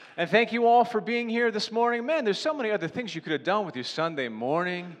And thank you all for being here this morning. Man, there's so many other things you could have done with your Sunday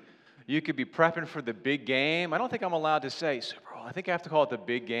morning. You could be prepping for the big game. I don't think I'm allowed to say Super Bowl. I think I have to call it the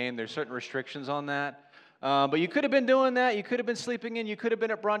big game. There's certain restrictions on that. But you could have been doing that. You could have been sleeping in. You could have been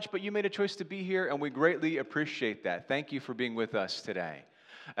at brunch, but you made a choice to be here, and we greatly appreciate that. Thank you for being with us today.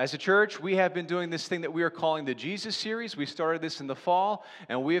 As a church, we have been doing this thing that we are calling the Jesus series. We started this in the fall,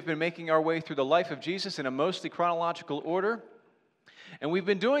 and we have been making our way through the life of Jesus in a mostly chronological order. And we've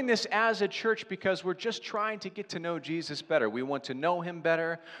been doing this as a church because we're just trying to get to know Jesus better. We want to know him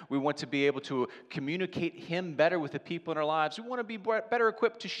better. We want to be able to communicate him better with the people in our lives. We want to be better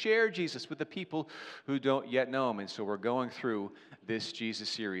equipped to share Jesus with the people who don't yet know him. And so we're going through this Jesus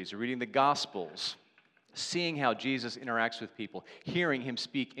series, reading the Gospels, seeing how Jesus interacts with people, hearing him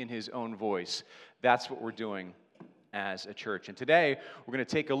speak in his own voice. That's what we're doing as a church. And today, we're going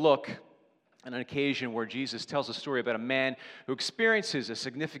to take a look on an occasion where Jesus tells a story about a man who experiences a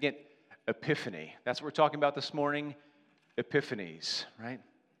significant epiphany. That's what we're talking about this morning, epiphanies, right?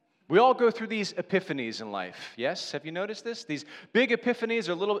 We all go through these epiphanies in life, yes? Have you noticed this? These big epiphanies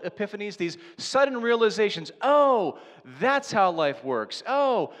or little epiphanies, these sudden realizations. Oh, that's how life works.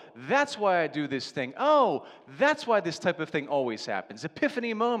 Oh, that's why I do this thing. Oh, that's why this type of thing always happens.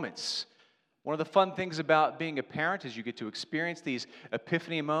 Epiphany moments. One of the fun things about being a parent is you get to experience these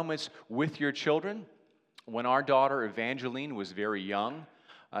epiphany moments with your children. When our daughter Evangeline was very young,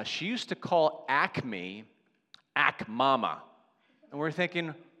 she used to call Acme, Ac Mama. And we're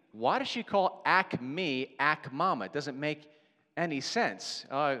thinking, why does she call Acme, Ac Mama? It doesn't make any sense.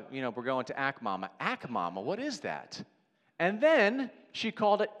 We're going to Ac Mama. Ac Mama, what is that? And then she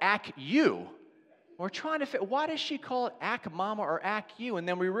called it Ac You. We're trying to figure, why does she call it Ac Mama or Ac You? And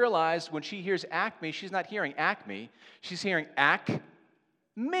then we realized when she hears Acme, she's not hearing Acme, she's hearing Ac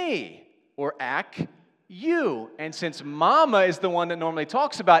Me or Ac You. And since Mama is the one that normally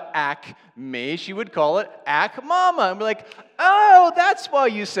talks about Ac Me, she would call it Ac Mama. And we're like, oh, that's why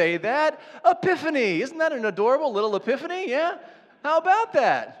you say that. Epiphany. Isn't that an adorable little epiphany? Yeah? How about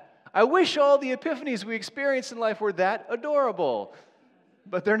that? I wish all the epiphanies we experience in life were that adorable.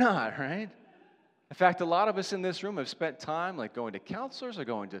 But they're not, right? In fact, a lot of us in this room have spent time like going to counselors or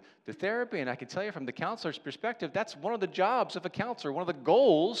going to therapy, and I can tell you from the counselor's perspective, that's one of the jobs of a counselor, one of the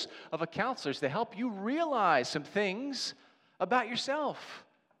goals of a counselor is to help you realize some things about yourself,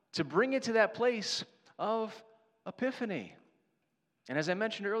 to bring it to that place of epiphany. And as I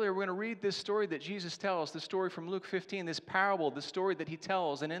mentioned earlier, we're going to read this story that Jesus tells, the story from Luke 15, this parable, the story that he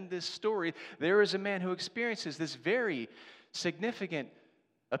tells, and in this story, there is a man who experiences this very significant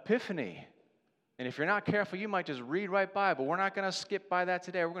epiphany. And if you're not careful, you might just read right by, but we're not going to skip by that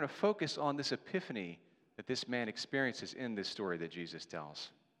today. We're going to focus on this epiphany that this man experiences in this story that Jesus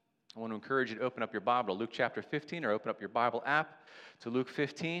tells. I want to encourage you to open up your Bible to Luke chapter 15 or open up your Bible app to Luke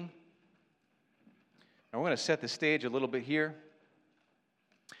 15. And we're going to set the stage a little bit here.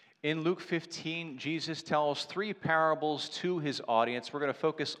 In Luke 15, Jesus tells three parables to his audience. We're going to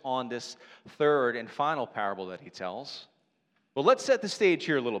focus on this third and final parable that he tells. But let's set the stage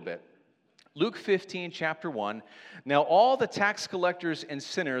here a little bit. Luke 15, chapter 1. Now all the tax collectors and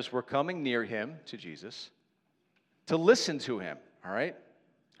sinners were coming near him, to Jesus, to listen to him, all right?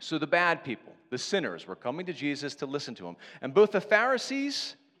 So the bad people, the sinners, were coming to Jesus to listen to him. And both the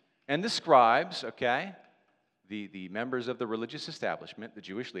Pharisees and the scribes, okay, the members of the religious establishment, the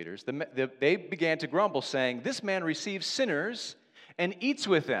Jewish leaders, they began to grumble, saying, this man receives sinners and eats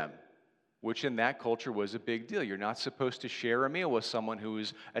with them. Which in that culture was a big deal. You're not supposed to share a meal with someone who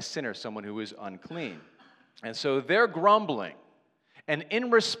is a sinner, someone who is unclean. And so they're grumbling. And in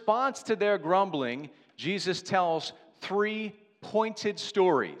response to their grumbling, Jesus tells three pointed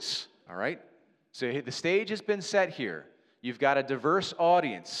stories, all right? So the stage has been set here. You've got a diverse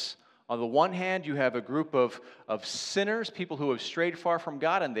audience. On the one hand, you have a group of sinners, people who have strayed far from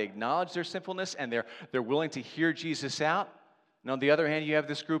God, and they acknowledge their sinfulness, and they're willing to hear Jesus out. And on the other hand, you have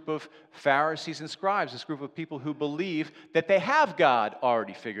this group of Pharisees and scribes, this group of people who believe that they have God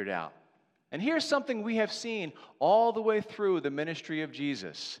already figured out. And here's something we have seen all the way through the ministry of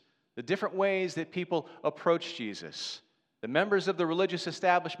Jesus, the different ways that people approach Jesus. The members of the religious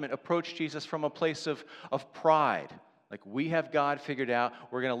establishment approach Jesus from a place of pride. Like, we have God figured out,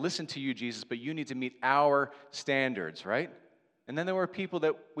 we're going to listen to you, Jesus, but you need to meet our standards, right? And then there were people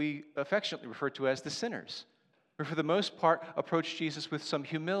that we affectionately refer to as the sinners, who for the most part approached Jesus with some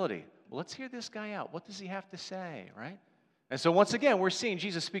humility. Well, let's hear this guy out. What does he have to say, right? And so once again, we're seeing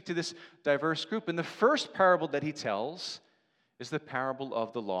Jesus speak to this diverse group. And the first parable that he tells is the parable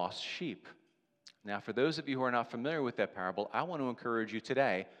of the lost sheep. Now, for those of you who are not familiar with that parable, I want to encourage you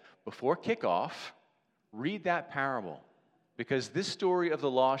today, before kickoff, read that parable. because this story of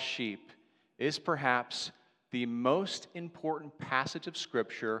the lost sheep is perhaps the most important passage of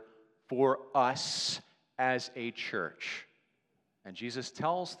Scripture for us as a church. And Jesus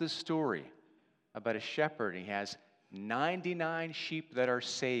tells this story about a shepherd. He has 99 sheep that are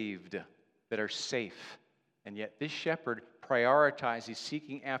saved, that are safe. And yet this shepherd prioritizes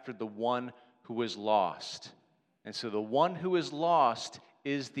seeking after the one who is lost. And so the one who is lost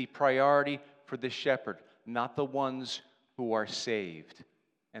is the priority for the shepherd, not the ones who are saved.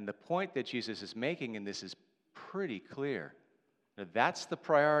 And the point that Jesus is making in this is pretty clear. That's the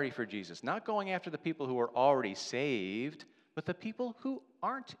priority for Jesus, not going after the people who are already saved, but the people who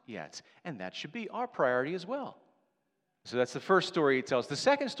aren't yet. And that should be our priority as well. So that's the first story he tells. The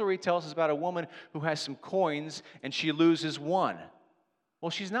second story he tells is about a woman who has some coins and she loses one.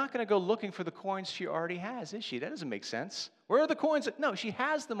 Well, she's not going to go looking for the coins she already has, is she? That doesn't make sense. Where are the coins? No, she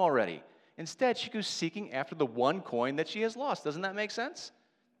has them already. Instead, she goes seeking after the one coin that she has lost. Doesn't that make sense?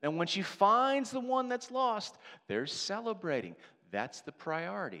 And when she finds the one that's lost, they're celebrating. That's the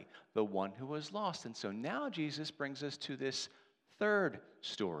priority, the one who was lost. And so now Jesus brings us to this third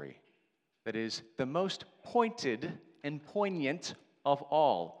story that is the most pointed and poignant of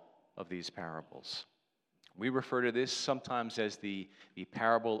all of these parables. We refer to this sometimes as the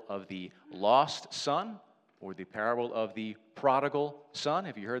parable of the lost son or the parable of the prodigal son.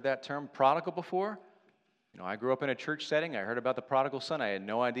 Have you heard that term, prodigal, before? You know, I grew up in a church setting. I heard about the prodigal son. I had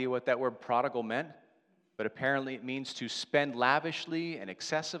no idea what that word prodigal meant, but apparently it means to spend lavishly and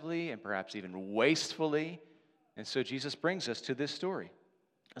excessively and perhaps even wastefully. And so Jesus brings us to this story.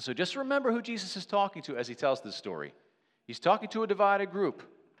 And so just remember who Jesus is talking to as he tells this story. He's talking to a divided group.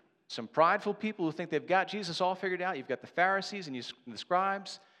 Some prideful people who think they've got Jesus all figured out. You've got the Pharisees and the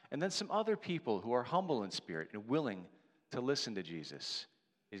scribes, and then some other people who are humble in spirit and willing to listen to Jesus.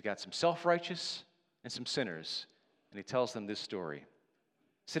 He's got some self-righteous and some sinners, and he tells them this story. He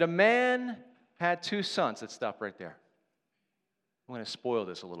said, a man had two sons. Let's stop right there. I'm going to spoil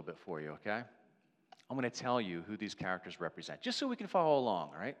this a little bit for you, okay? I'm going to tell you who these characters represent, just so we can follow along,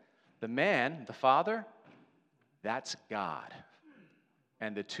 all right? The man, the father, that's God.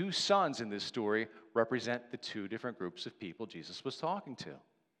 And the two sons in this story represent the two different groups of people Jesus was talking to.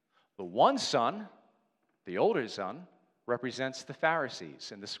 The one son, the older son, represents the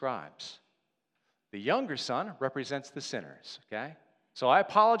Pharisees and the scribes. The younger son represents the sinners, okay? So I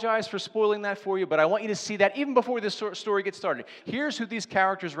apologize for spoiling that for you, but I want you to see that even before this story gets started. Here's who these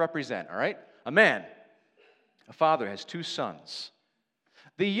characters represent, all right? A man, a father, has two sons.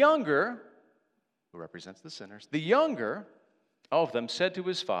 The younger, who represents the sinners, the younger of them said to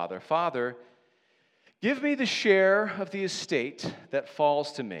his father, Father, give me the share of the estate that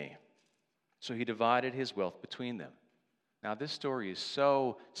falls to me. So he divided his wealth between them. Now, this story is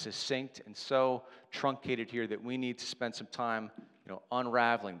so succinct and so truncated here that we need to spend some time,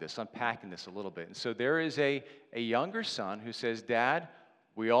 unraveling this, unpacking this a little bit. And so there is a younger son who says, Dad,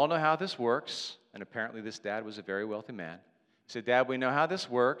 we all know how this works. And apparently this dad was a very wealthy man. He said, Dad, we know how this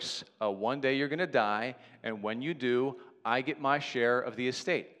works. One day you're going to die, and when you do, I get my share of the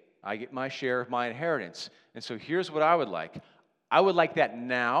estate. I get my share of my inheritance. And so here's what I would like. I would like that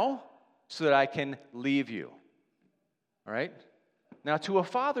now so that I can leave you. All right? Now, to a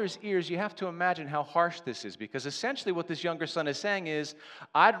father's ears, you have to imagine how harsh this is, because essentially what this younger son is saying is,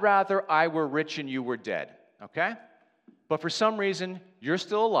 I'd rather I were rich and you were dead, okay? But for some reason, you're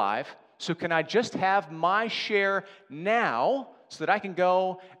still alive, so can I just have my share now so that I can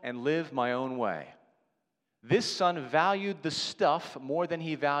go and live my own way? This son valued the stuff more than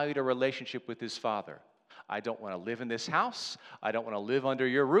he valued a relationship with his father. I don't want to live in this house. I don't want to live under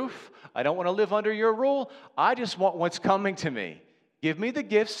your roof. I don't want to live under your rule. I just want what's coming to me. Give me the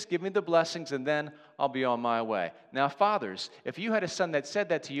gifts, give me the blessings, and then I'll be on my way. Now, fathers, if you had a son that said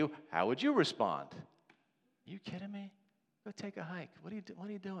that to you, how would you respond? Are you kidding me? Go take a hike. What are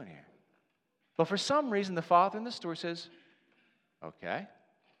you doing here? But for some reason, the father in the story says, okay,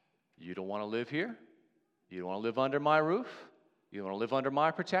 you don't want to live here? You don't want to live under my roof? You don't want to live under my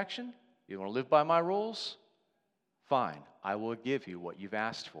protection? You don't want to live by my rules? Fine, I will give you what you've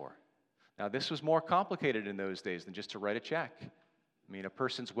asked for. Now, this was more complicated in those days than just to write a check. I mean, a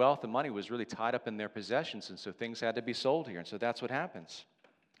person's wealth and money was really tied up in their possessions, and so things had to be sold here, and so that's what happens.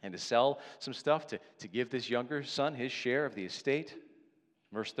 And to sell some stuff, to give this younger son his share of the estate.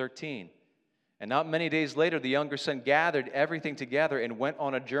 Verse 13. And not many days later, the younger son gathered everything together and went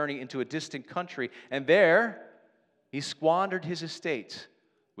on a journey into a distant country. And there, he squandered his estate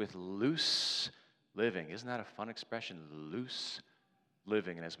with loose living. Isn't that a fun expression? Loose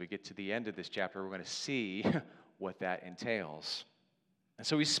living. And as we get to the end of this chapter, we're going to see what that entails. And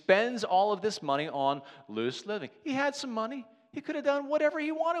so he spends all of this money on loose living. He had some money. He could have done whatever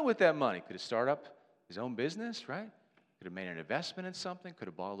he wanted with that money. Could have started up his own business, right? Could have made an investment in something. Could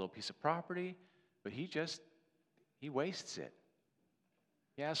have bought a little piece of property. But he wastes it.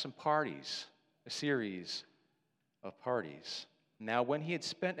 He has some parties, a series of parties. Now, when he had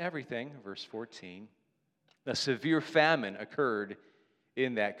spent everything, verse 14, a severe famine occurred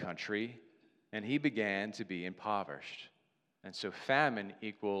in that country, and he began to be impoverished. And so famine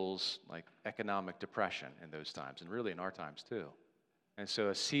equals like economic depression in those times, and really in our times too. And so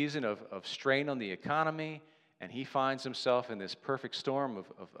a season of strain on the economy, and he finds himself in this perfect storm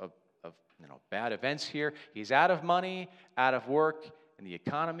of bad events here. He's out of money, out of work, and the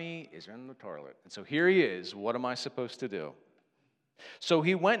economy is in the toilet. And so here he is. What am I supposed to do? So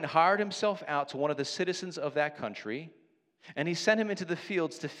he went and hired himself out to one of the citizens of that country, and he sent him into the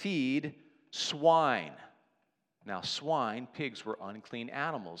fields to feed swine. Now, pigs were unclean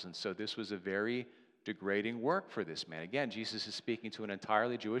animals, and so this was a very degrading work for this man. Again, Jesus is speaking to an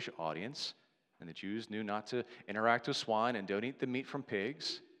entirely Jewish audience, and the Jews knew not to interact with swine and don't eat the meat from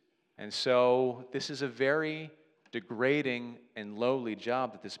pigs. And so this is a very degrading and lowly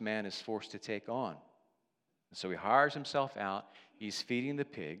job that this man is forced to take on. And so he hires himself out. He's feeding the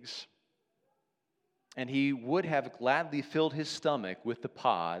pigs, and he would have gladly filled his stomach with the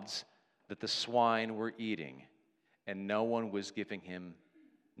pods that the swine were eating, and no one was given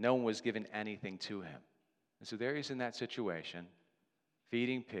anything to him. And so there he's in that situation,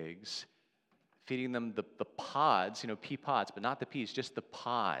 feeding pigs, feeding them the pods, pea pods, but not the peas, just the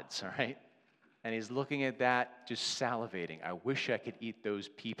pods, all right? And he's looking at that, just salivating. I wish I could eat those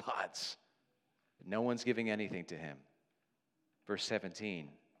pea pods. But no one's giving anything to him. Verse 17,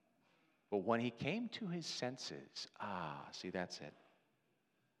 but when he came to his senses, see, that's it.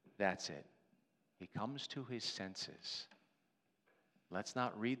 That's it. He comes to his senses. Let's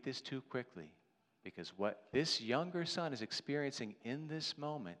not read this too quickly, because what this younger son is experiencing in this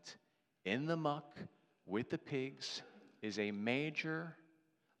moment, in the muck, with the pigs, is a major,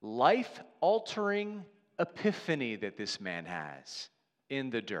 life-altering epiphany that this man has in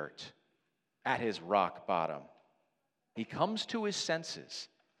the dirt, at his rock bottom. He comes to his senses,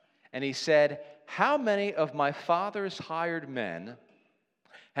 and he said, how many of my father's hired men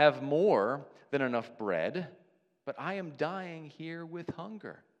have more than enough bread, but I am dying here with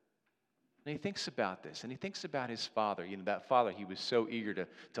hunger? And he thinks about this, and he thinks about his father. That father, he was so eager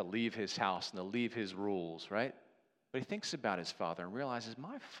to leave his house and to leave his rules, right? But he thinks about his father and realizes,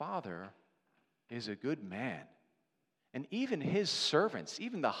 my father is a good man. And even his servants,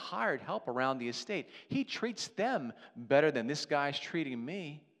 even the hired help around the estate, he treats them better than this guy's treating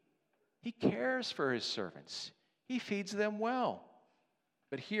me. He cares for his servants. He feeds them well.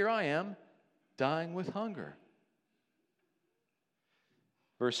 But here I am, dying with hunger.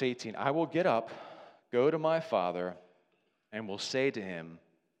 Verse 18, I will get up, go to my father, and will say to him,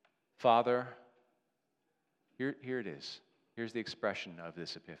 Father, here it is. Here's the expression of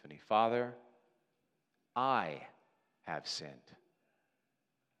this epiphany. Father, I have sinned.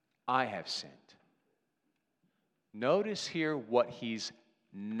 I have sinned. Notice here what he's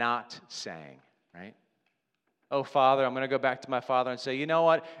not saying, right? Oh, Father, I'm going to go back to my father and say, you know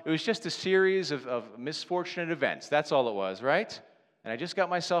what? It was just a series of misfortunate events. That's all it was, right? And I just got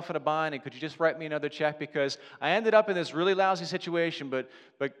myself in a bind, and could you just write me another check because I ended up in this really lousy situation, but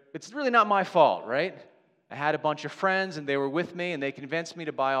it's really not my fault, right? I had a bunch of friends, and they were with me, and they convinced me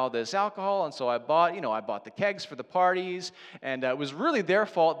to buy all this alcohol, and so I bought the kegs for the parties, and it was really their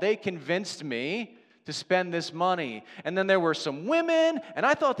fault. They convinced me to spend this money. And then there were some women, and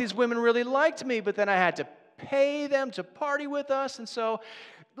I thought these women really liked me, but then I had to pay them to party with us, and so,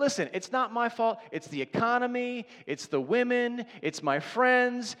 listen, it's not my fault. It's the economy, it's the women, it's my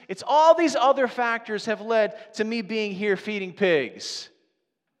friends, it's all these other factors have led to me being here feeding pigs.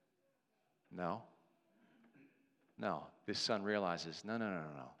 No, this son realizes, no.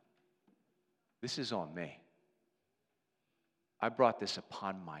 This is on me. I brought this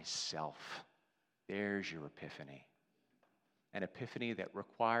upon myself. There's your epiphany. An epiphany that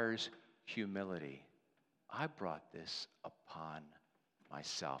requires humility. I brought this upon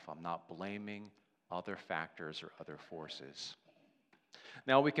myself. I'm not blaming other factors or other forces.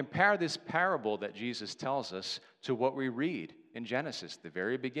 Now, we compare this parable that Jesus tells us to what we read in Genesis, the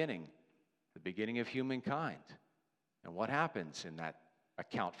very beginning, the beginning of humankind. And what happens in that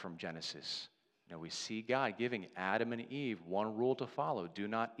account from Genesis? We see God giving Adam and Eve one rule to follow. Do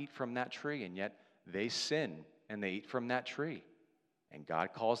not eat from that tree. And yet they sin and they eat from that tree. And God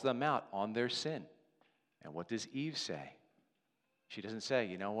calls them out on their sin. And what does Eve say? She doesn't say,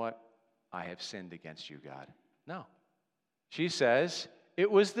 you know what? I have sinned against you, God. No. She says, It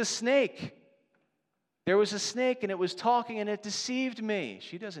was the snake. There was a snake, and it was talking, and it deceived me.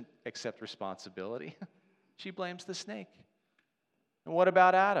 She doesn't accept responsibility. She blames the snake. And what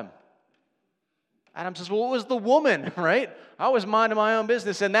about Adam? Adam says, well, it was the woman, right? I was minding my own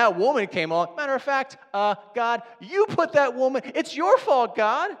business, and that woman came along. Matter of fact, God, you put that woman. It's your fault,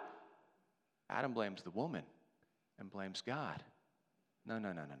 God. Adam blames the woman and blames God. No. It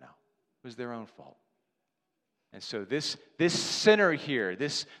was their own fault. And so this sinner here,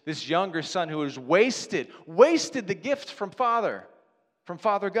 this younger son who has wasted the gift from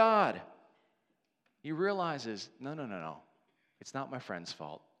Father God, he realizes, no. It's not my friend's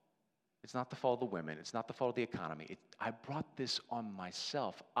fault. It's not the fault of the women. It's not the fault of the economy. I brought this on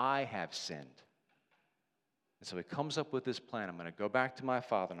myself. I have sinned. And so he comes up with this plan. I'm going to go back to my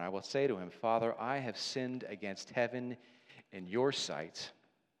father, and I will say to him, Father, I have sinned against heaven in your sight,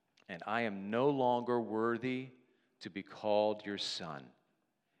 and I am no longer worthy to be called your son.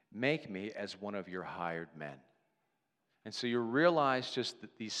 Make me as one of your hired men. And so you realize just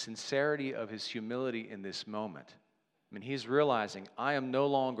the sincerity of his humility in this moment. I mean, he's realizing, I am no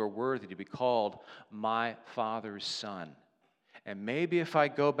longer worthy to be called my father's son. And maybe if I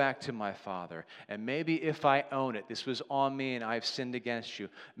go back to my father, and maybe if I own it, this was on me and I've sinned against you,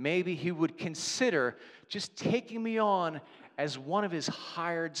 maybe he would consider just taking me on as one of his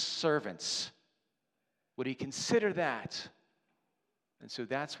hired servants. Would he consider that? And so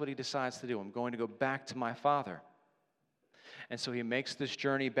that's what he decides to do. I'm going to go back to my father. And so he makes this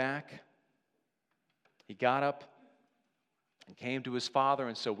journey back. He got up and came to his father,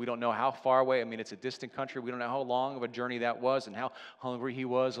 and so we don't know how far away. I mean, it's a distant country. We don't know how long of a journey that was and how hungry he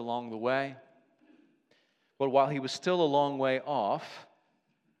was along the way. But while he was still a long way off,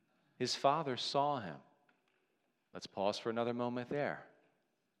 his father saw him. Let's pause for another moment there.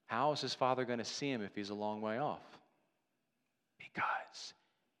 How is his father going to see him if he's a long way off? Because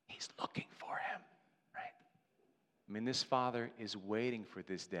he's looking for him, right? I mean, this father is waiting for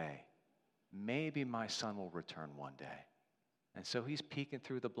this day. Maybe my son will return one day. And so he's peeking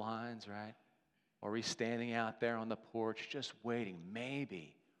through the blinds, right? Or he's standing out there on the porch just waiting.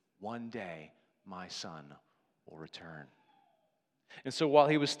 Maybe one day my son will return. And so while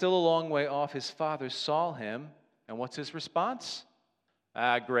he was still a long way off, his father saw him. And what's his response?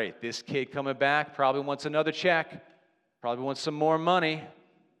 Great. This kid coming back probably wants another check. Probably wants some more money.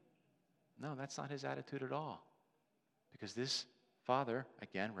 No, that's not his attitude at all. Because this father,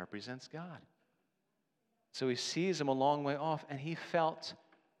 again, represents God. So he sees him a long way off, and he felt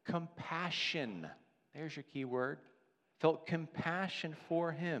compassion. There's your key word. Felt compassion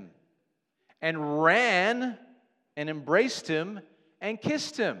for him. And ran and embraced him and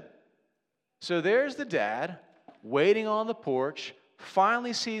kissed him. So there's the dad waiting on the porch,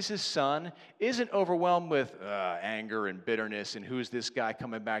 finally sees his son, isn't overwhelmed with anger and bitterness and who's this guy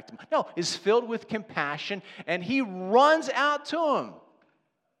coming back to me. No, is filled with compassion, and he runs out to him.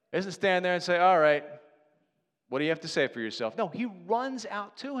 Doesn't stand there and say, all right, what do you have to say for yourself? No, he runs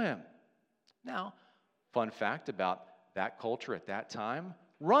out to him. Now, fun fact about that culture at that time,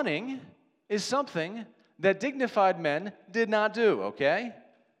 running is something that dignified men did not do, okay?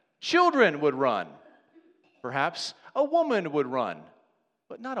 Children would run. Perhaps a woman would run,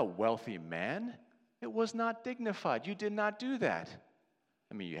 but not a wealthy man. It was not dignified. You did not do that.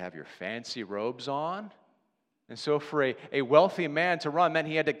 I mean, you have your fancy robes on. And so for a wealthy man to run meant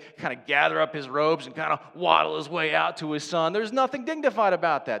he had to kind of gather up his robes and kind of waddle his way out to his son. There's nothing dignified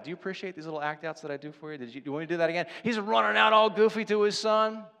about that. Do you appreciate these little act outs that I do for you? Do you want me to do that again? He's running out all goofy to his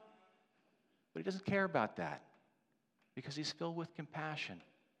son. But he doesn't care about that because he's filled with compassion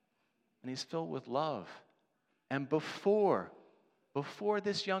and he's filled with love. And before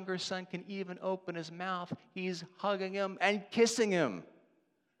this younger son can even open his mouth, he's hugging him and kissing him.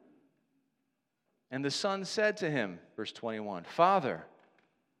 And the son said to him, verse 21, Father,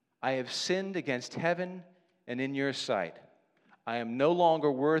 I have sinned against heaven and in your sight. I am no longer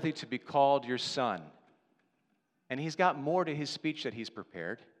worthy to be called your son. And he's got more to his speech that he's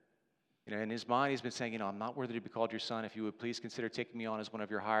prepared. You know, in his mind, he's been saying, I'm not worthy to be called your son. If you would please consider taking me on as one of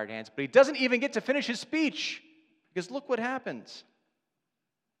your hired hands. But he doesn't even get to finish his speech because look what happens.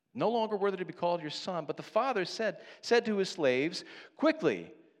 No longer worthy to be called your son. But the father said to his slaves, quickly,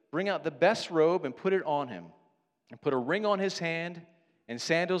 bring out the best robe and put it on him, and put a ring on his hand and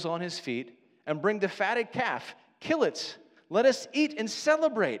sandals on his feet, and bring the fatted calf, kill it. Let us eat and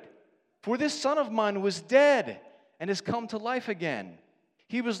celebrate. For this son of mine was dead and has come to life again.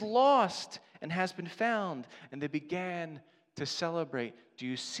 He was lost and has been found. And they began to celebrate. Do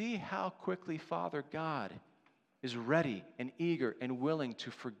you see how quickly Father God is ready and eager and willing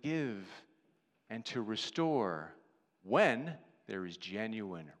to forgive and to restore when there is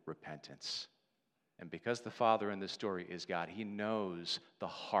genuine repentance. And because the Father in this story is God, he knows the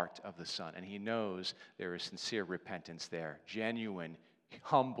heart of the Son, and he knows there is sincere repentance there, genuine,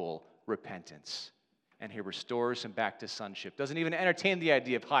 humble repentance. And he restores him back to sonship. Doesn't even entertain the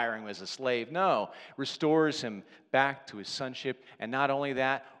idea of hiring him as a slave. No, restores him back to his sonship. And not only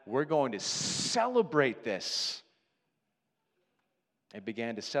that, we're going to celebrate this. They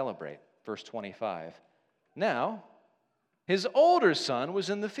began to celebrate. Verse 25. Now, his older son was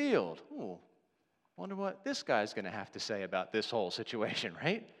in the field. Ooh. Wonder what this guy's going to have to say about this whole situation,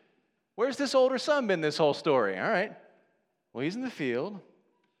 right? Where's this older son been this whole story? All right. Well, he's in the field.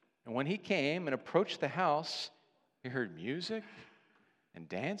 And when he came and approached the house, he heard music and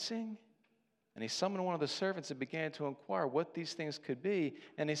dancing. And he summoned one of the servants and began to inquire what these things could be.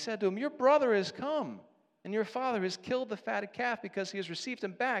 And he said to him, your brother has come, and your father has killed the fatted calf because he has received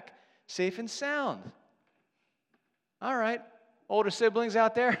him back safe and sound. All right. Older siblings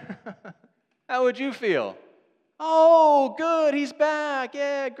out there? How would you feel? Oh, good, he's back.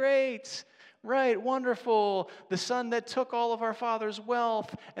 Yeah, great. Right, wonderful. The son that took all of our father's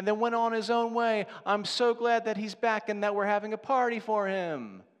wealth and then went on his own way. I'm so glad that he's back and that we're having a party for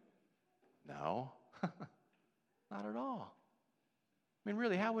him. No, not at all. I mean,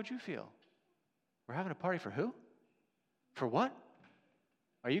 really, how would you feel? We're having a party for who? For what?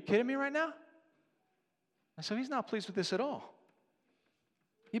 Are you kidding me right now? And so he's not pleased with this at all.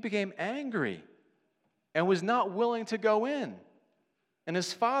 He became angry and was not willing to go in. And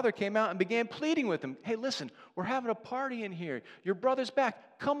his father came out and began pleading with him. Hey, listen, we're having a party in here. Your brother's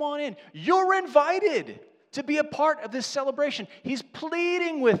back. Come on in. You're invited to be a part of this celebration. He's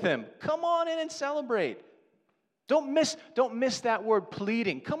pleading with him. Come on in and celebrate. Don't miss that word,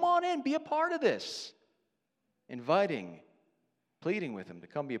 pleading. Come on in, be a part of this. Inviting, pleading with him to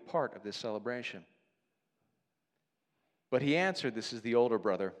come be a part of this celebration. But he answered, this is the older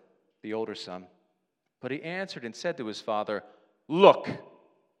brother, the older son. But he answered and said to his father, look,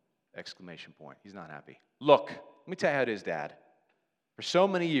 exclamation point. He's not happy. Look, let me tell you how it is, Dad. For so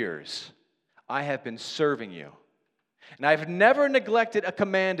many years, I have been serving you. And I've never neglected a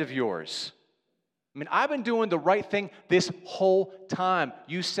command of yours. I mean, I've been doing the right thing this whole time.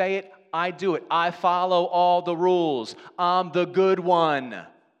 You say it, I do it. I follow all the rules. I'm the good one.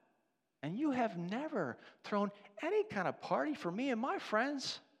 And you have never thrown any kind of party for me and my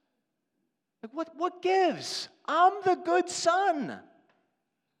friends. Like, what gives? I'm the good son.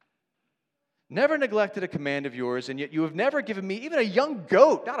 Never neglected a command of yours, and yet you have never given me even a young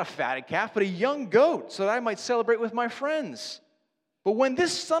goat, not a fatted calf, but a young goat, so that I might celebrate with my friends. But when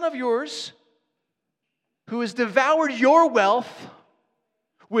this son of yours, who has devoured your wealth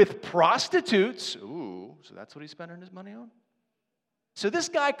with prostitutes, ooh, so that's what he's spending his money on? So this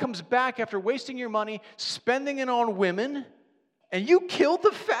guy comes back after wasting your money, spending it on women, and you killed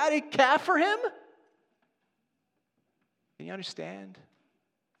the fatted calf for him? Can you understand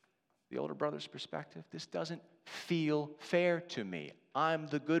the older brother's perspective? This doesn't feel fair to me. I'm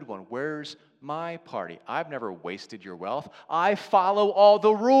the good one. Where's my party? I've never wasted your wealth. I follow all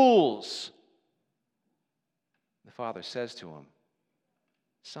the rules. The father says to him,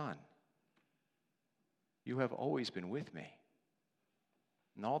 son, you have always been with me.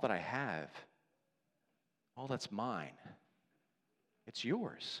 And all that I have, all that's mine, it's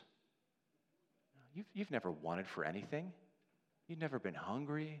yours. You've never wanted for anything. You've never been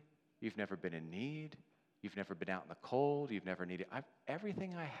hungry. You've never been in need. You've never been out in the cold. You've never needed.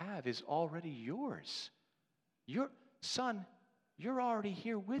 Everything I have is already yours. Son, you're already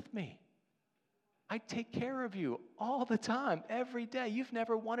here with me. I take care of you all the time, every day. You've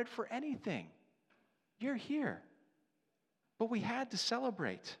never wanted for anything. You're here. But we had to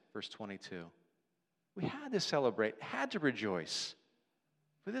celebrate, verse 22. We had to celebrate, had to rejoice.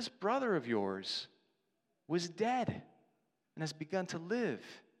 For this brother of yours was dead and has begun to live.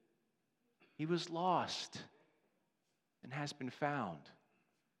 He was lost and has been found.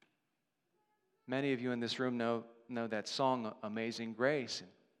 Many of you in this room know that song, Amazing Grace.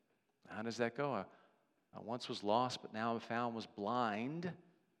 And how does that go? I once was lost, but now I'm found, was blind,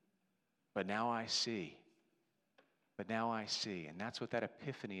 but now I see. But now I see. And that's what that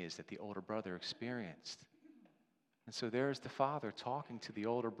epiphany is that the older brother experienced. And so there's the father talking to the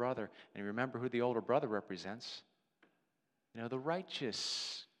older brother. And you remember who the older brother represents? The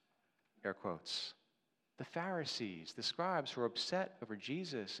righteous, air quotes, the Pharisees, the scribes who are upset over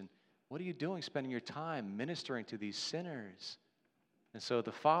Jesus. And what are you doing spending your time ministering to these sinners? And so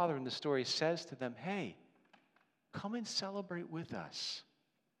the father in the story says to them, hey, come and celebrate with us.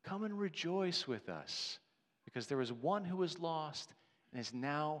 Come and rejoice with us. Because there was one who was lost and is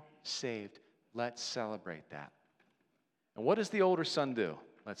now saved. Let's celebrate that. And what does the older son do?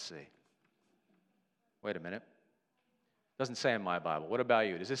 Let's see. Wait a minute. Doesn't say in my Bible. What about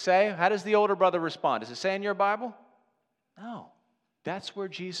you? Does it say? How does the older brother respond? Does it say in your Bible? No. That's where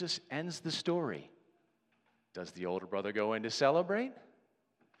Jesus ends the story. Does the older brother go in to celebrate?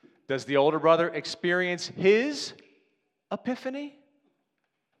 Does the older brother experience his epiphany?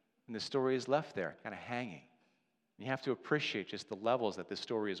 And the story is left there, kind of hanging. You have to appreciate just the levels that this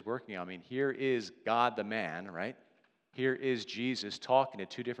story is working on. I mean, here is God the man, right? Here is Jesus talking to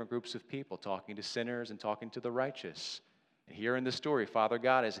two different groups of people, talking to sinners and talking to the righteous. And here in the story, Father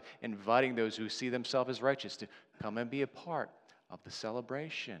God is inviting those who see themselves as righteous to come and be a part of the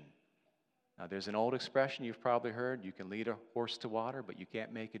celebration. Now, there's an old expression you've probably heard, you can lead a horse to water, but you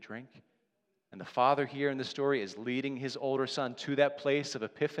can't make it drink. And the father here in the story is leading his older son to that place of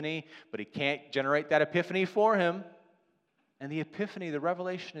epiphany, but he can't generate that epiphany for him. And the epiphany, the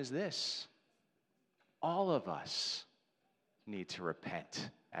revelation is this: all of us need to repent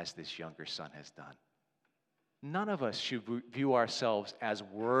as this younger son has done. None of us should view ourselves as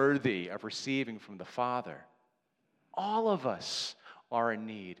worthy of receiving from the Father. All of us are in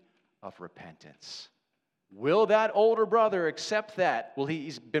need of repentance. Will that older brother accept that? Will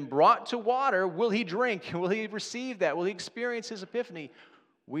he's been brought to water? Will he drink? Will he receive that? Will he experience his epiphany?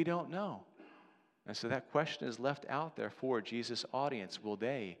 We don't know. And so that question is left out there for Jesus' audience. Will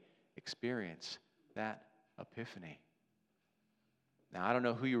they experience that epiphany? Now, I don't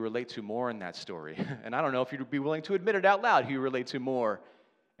know who you relate to more in that story. And I don't know if you'd be willing to admit it out loud who you relate to more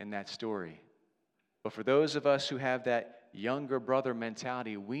in that story. But for those of us who have that younger brother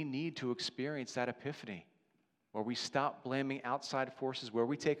mentality, we need to experience that epiphany, where we stop blaming outside forces, where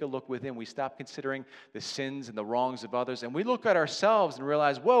we take a look within, we stop considering the sins and the wrongs of others, and we look at ourselves and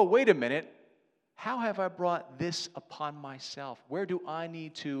realize, whoa, wait a minute, how have I brought this upon myself? Where do I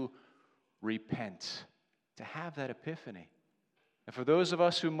need to repent to have that epiphany? And for those of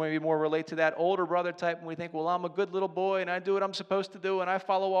us who maybe more relate to that older brother type, and we think, well, I'm a good little boy, and I do what I'm supposed to do, and I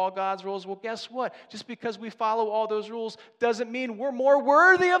follow all God's rules, well, guess what? Just because we follow all those rules doesn't mean we're more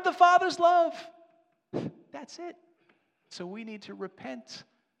worthy of the Father's love. That's it. So we need to repent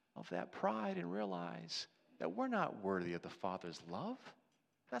of that pride and realize that we're not worthy of the Father's love.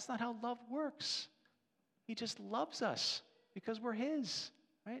 That's not how love works. He just loves us because we're His,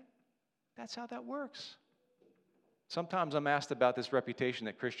 right? That's how that works. Sometimes I'm asked about this reputation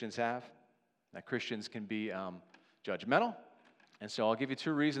that Christians have, that Christians can be judgmental. And so I'll give you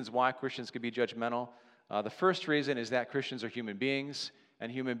two reasons why Christians can be judgmental. The first reason is that Christians are human beings, and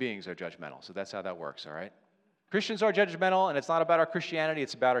human beings are judgmental. So that's how that works, all right? Christians are judgmental, and it's not about our Christianity,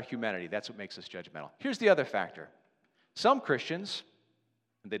 it's about our humanity. That's what makes us judgmental. Here's the other factor. Some Christians,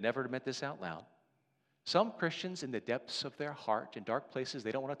 and they never admit this out loud, some Christians in the depths of their heart, in dark places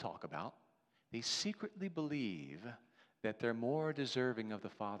they don't want to talk about, they secretly believe that they're more deserving of the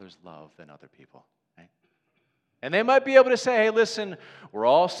Father's love than other people. Right? And they might be able to say, hey, listen, we're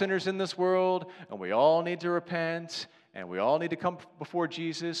all sinners in this world, and we all need to repent, and we all need to come before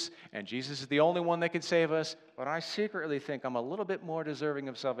Jesus, and Jesus is the only one that can save us, but I secretly think I'm a little bit more deserving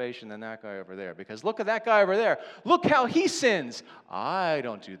of salvation than that guy over there, because look at that guy over there. Look how he sins. I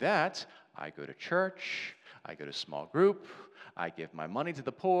don't do that. I go to church. I go to small group. I give my money to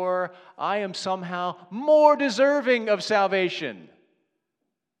the poor. I am somehow more deserving of salvation.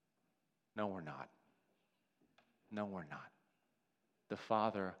 No, we're not. No, we're not. The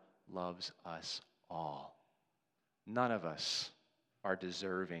Father loves us all. None of us are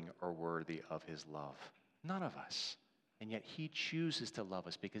deserving or worthy of His love. None of us. And yet He chooses to love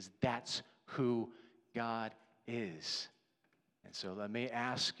us because that's who God is. And so let me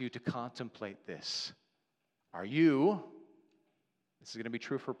ask you to contemplate this. Are you... This is going to be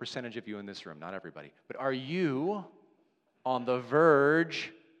true for a percentage of you in this room, not everybody. But are you on the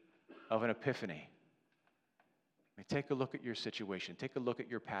verge of an epiphany? I mean, take a look at your situation. Take a look at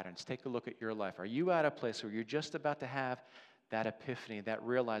your patterns. Take a look at your life. Are you at a place where you're just about to have that epiphany, that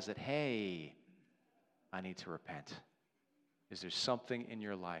realize that, hey, I need to repent? Is there something in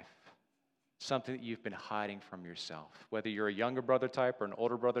your life, something that you've been hiding from yourself? Whether you're a younger brother type or an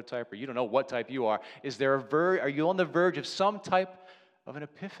older brother type, or you don't know what type you are, are you on the verge of some type of an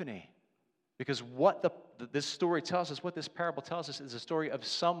epiphany? Because what this story tells us, what this parable tells us, is a story of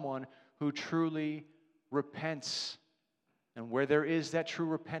someone who truly repents. And where there is that true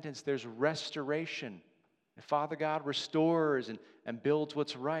repentance, there's restoration. And Father God restores and builds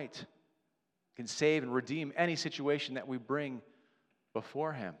what's right, can save and redeem any situation that we bring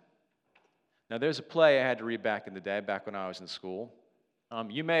before Him. Now, there's a play I had to read back in the day, back when I was in school.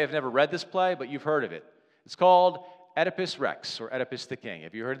 You may have never read this play, but you've heard of it. It's called Oedipus Rex, or Oedipus the King.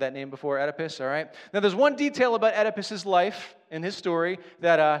 Have you heard that name before, Oedipus? All right. Now, there's one detail about Oedipus's life and his story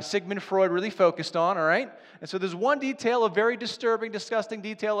that Sigmund Freud really focused on, all right? And so there's one detail, a very disturbing, disgusting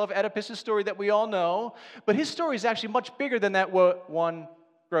detail of Oedipus's story that we all know, but his story is actually much bigger than that one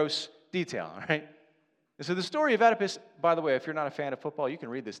gross detail, all right? And so the story of Oedipus, by the way, if you're not a fan of football, you can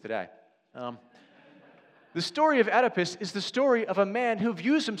read this today. The story of Oedipus is the story of a man who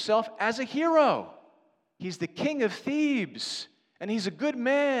views himself as a hero. He's the king of Thebes, and he's a good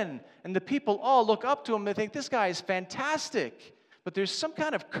man, and the people all look up to him. They think, this guy is fantastic. But there's some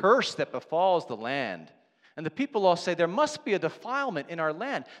kind of curse that befalls the land. And the people all say, there must be a defilement in our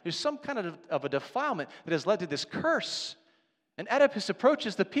land. There's some kind of a defilement that has led to this curse. And Oedipus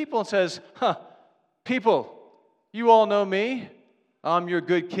approaches the people and says, people, you all know me. I'm your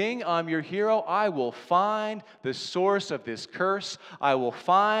good king. I'm your hero. I will find the source of this curse. I will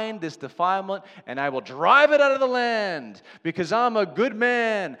find this defilement, and I will drive it out of the land because I'm a good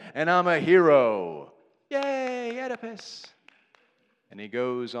man and I'm a hero. Yay, Oedipus. And he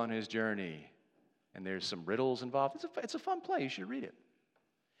goes on his journey, and there's some riddles involved. It's a fun play. You should read it.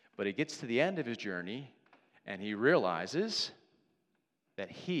 But he gets to the end of his journey, and he realizes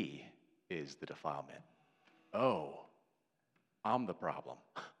that he is the defilement. Oh, I'm the problem.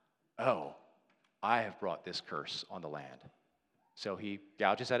 Oh, I have brought this curse on the land. So he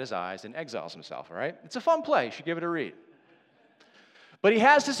gouges at his eyes and exiles himself, all right? It's a fun play. You should give it a read. But he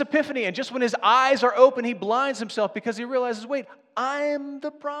has this epiphany, and just when his eyes are open, he blinds himself because he realizes, wait, I'm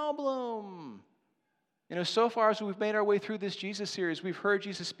the problem. You know, so far as we've made our way through this Jesus series, we've heard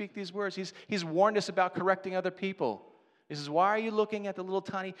Jesus speak these words. He's warned us about correcting other people. He says, why are you looking at the little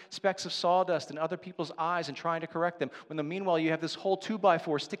tiny specks of sawdust in other people's eyes and trying to correct them when meanwhile you have this whole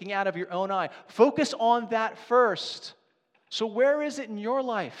 2x4 sticking out of your own eye? Focus on that first. So where is it in your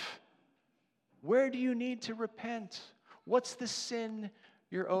life? Where do you need to repent? What's the sin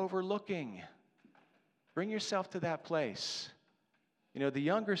you're overlooking? Bring yourself to that place. You know, the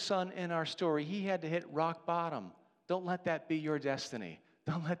younger son in our story, he had to hit rock bottom. Don't let that be your destiny.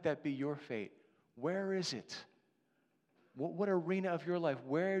 Don't let that be your fate. Where is it? What arena of your life?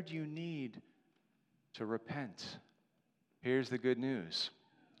 Where do you need to repent? Here's the good news.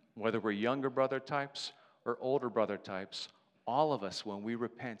 Whether we're younger brother types or older brother types, all of us, when we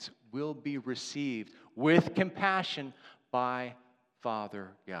repent, will be received with compassion by Father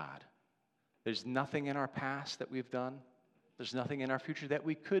God. There's nothing in our past that we've done. There's nothing in our future that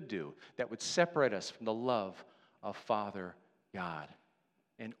we could do that would separate us from the love of Father God.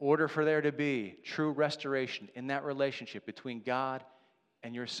 In order for there to be true restoration in that relationship between God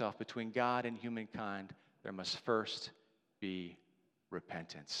and yourself, between God and humankind, there must first be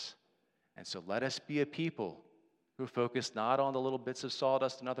repentance. And so let us be a people who focus not on the little bits of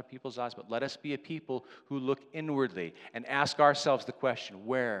sawdust in other people's eyes, but let us be a people who look inwardly and ask ourselves the question,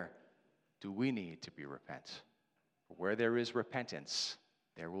 where do we need to be repent? Where there is repentance,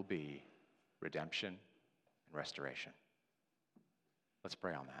 there will be redemption and restoration. Let's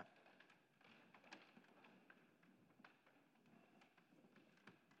pray on that.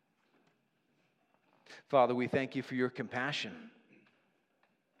 Father, we thank you for your compassion.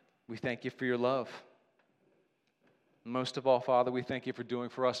 We thank you for your love. Most of all, Father, we thank you for doing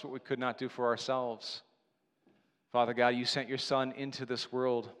for us what we could not do for ourselves. Father God, you sent your Son into this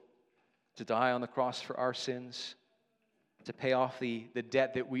world to die on the cross for our sins, to pay off the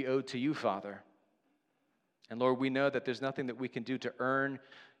debt that we owed to you, Father. And Lord, we know that there's nothing that we can do to earn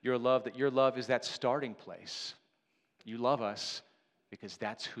your love, that your love is that starting place. You love us because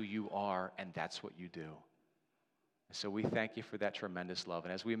that's who you are and that's what you do. And so we thank you for that tremendous love.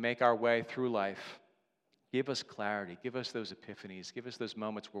 And as we make our way through life, give us clarity, give us those epiphanies, give us those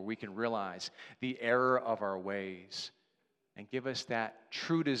moments where we can realize the error of our ways, and give us that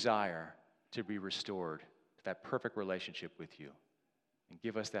true desire to be restored to that perfect relationship with you. And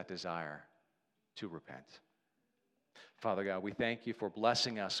give us that desire to repent. Father God, we thank you for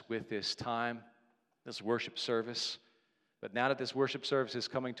blessing us with this time, this worship service. But now that this worship service is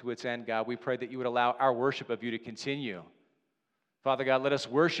coming to its end, God, we pray that you would allow our worship of you to continue. Father God, let us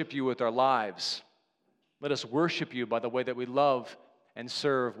worship you with our lives. Let us worship you by the way that we love and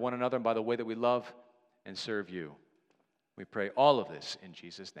serve one another, and by the way that we love and serve you. We pray all of this in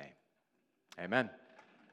Jesus' name. Amen.